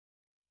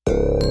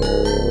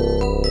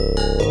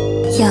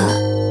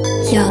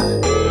Yeah,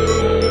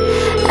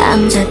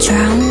 I'm the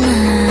drama.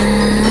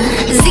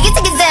 Ziggy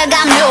ziggy zag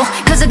I'm new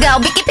Cause I go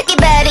Vickie picky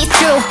bad it's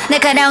true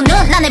날카로운 눈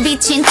안에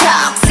비친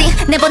toxic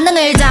내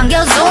본능을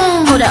당겨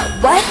zoom. Hold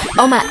up, what?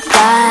 Oh my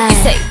god. You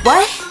say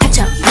what?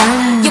 닥쳐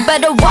You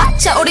better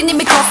watch out 우린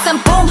이미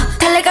crossing boom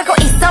달려가고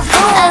있어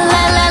boom La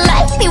la la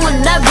like me when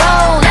I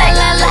roll La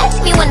la like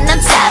me when I'm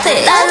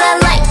savage La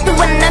la like me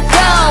when I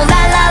go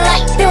La la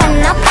like me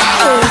when I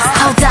pace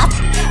Hold up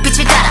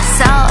빛을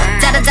따라서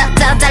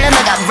따라따따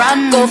달려나가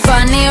run Go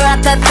funny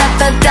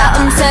라따따따따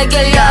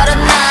음색을 열어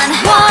난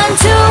 1,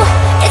 2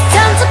 It's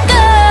time to go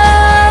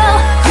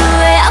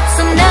후회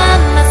없어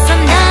난 맞서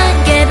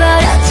난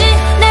깨버렸지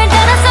날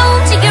따라서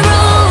움직여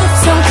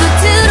rules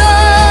손끝으로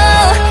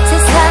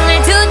세상을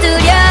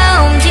두드려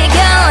움직여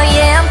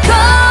Yeah I'm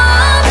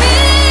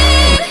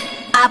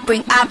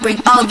coming I bring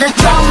all the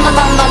drama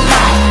on my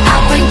mind I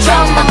bring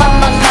drama on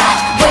my mind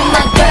With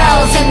my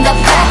girls in the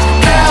back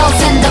Girls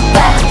in the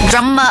back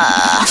Drama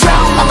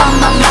Drama on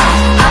my mind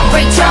I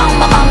bring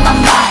drama on my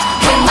mind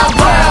With my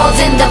world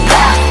in the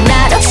back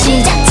나로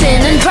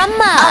시작되는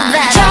drama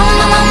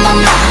Drama on my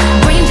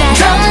mind Bring that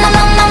drama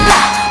on my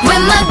mind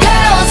With my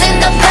girls in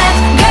the back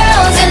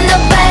Girls in the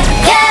back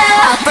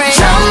Yeah I bring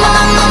drama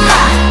on my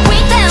mind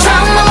Bring that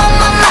drama on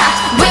my mind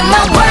With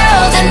my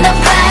world in the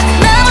back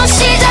나로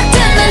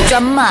시작되는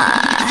drama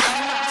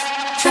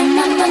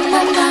Drama Drama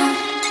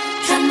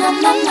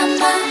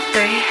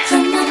Three,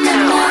 two,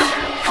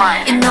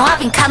 one You know I've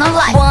been kinda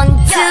like 1,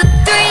 2,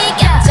 3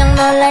 깜짝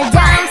놀랄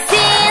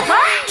dancing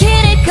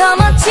길을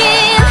거머쥔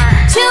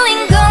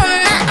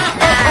주인공은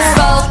나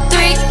 4, 3,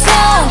 2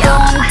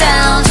 Going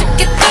down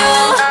쉽게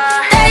through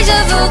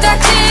데자부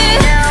같이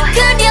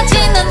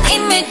그려지는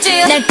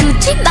이미지 날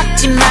굳이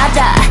막지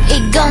마라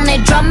이건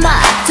내 드라마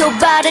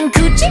도발은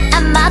굳이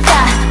안 맞아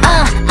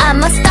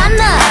I'm a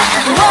stunner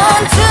 1,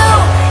 2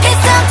 It's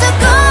time to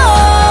go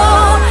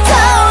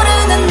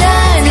타오르는 날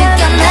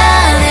느껴 난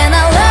And I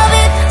love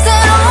it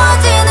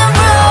새로워지는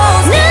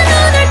rules 내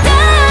눈을 딱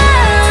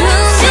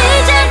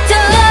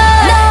시작되어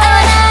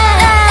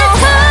It's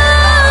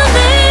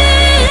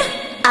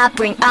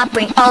coming I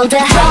bring all the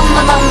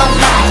drama on my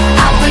mind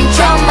I bring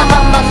drama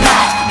on my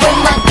mind With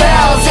my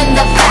girls in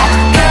the back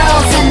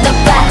Girls in the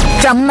back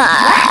Drama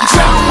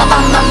Drama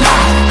on my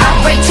mind I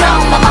bring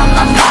drama on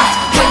my mind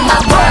With my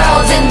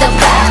world in the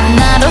back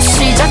나로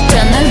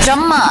시작되는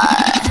drama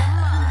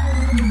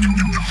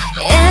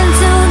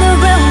Into the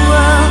real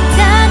world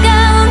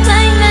다가온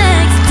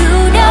climax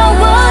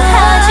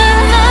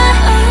두려워하지마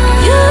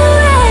You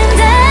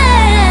and I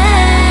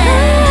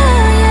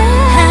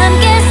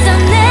함께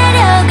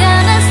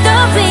써내려가는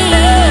story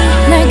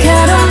날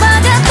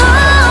가로막아도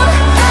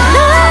No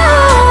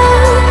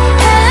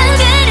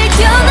한계를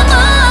뛰어넘어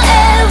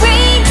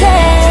every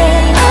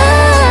day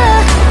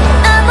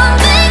I'm on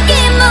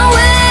making my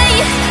way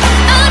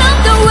out of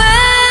the way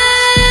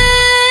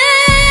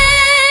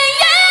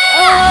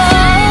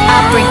I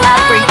bring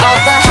all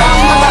the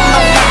drama on my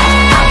mind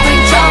I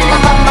bring drama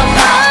on my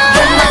mind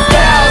With my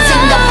girls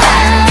in the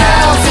back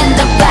Girls in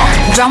the back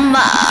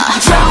Drama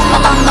Drama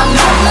on my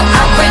mind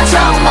I bring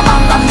drama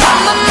on my mind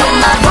With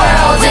my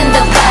world in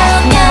the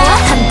back 나와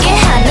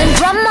함께하는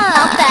drama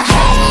What the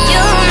heck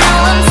You know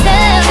I'm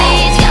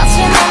savage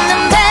거침없는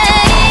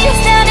bass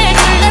나를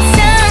둘러싼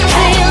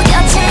real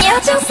거친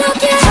여정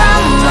속에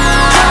drama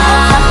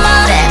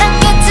때랑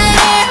끝들이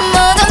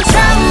모든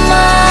drama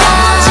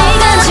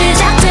시간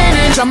시작되는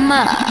drama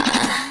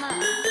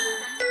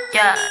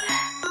Yeah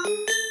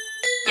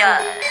Yeah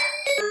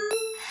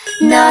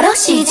너로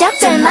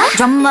시작될 마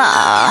drama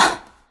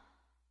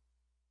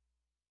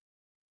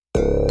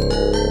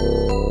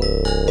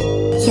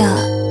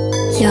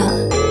Yeah,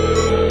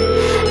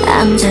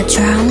 I'm the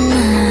drama.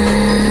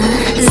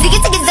 Ziggy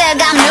ziggy zag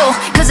I'm new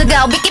Cause I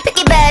go Vickie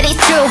picky bad it's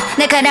true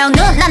날카로운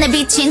눈 안에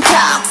비친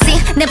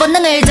toxic 내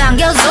본능을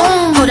당겨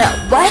zoom Hold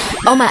up, what?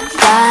 Oh my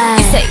god.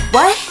 You say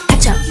what?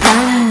 닥쳐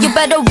You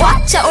better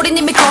watch out 우린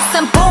이미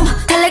crossing boom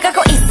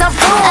달려가고 있어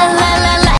boom La la la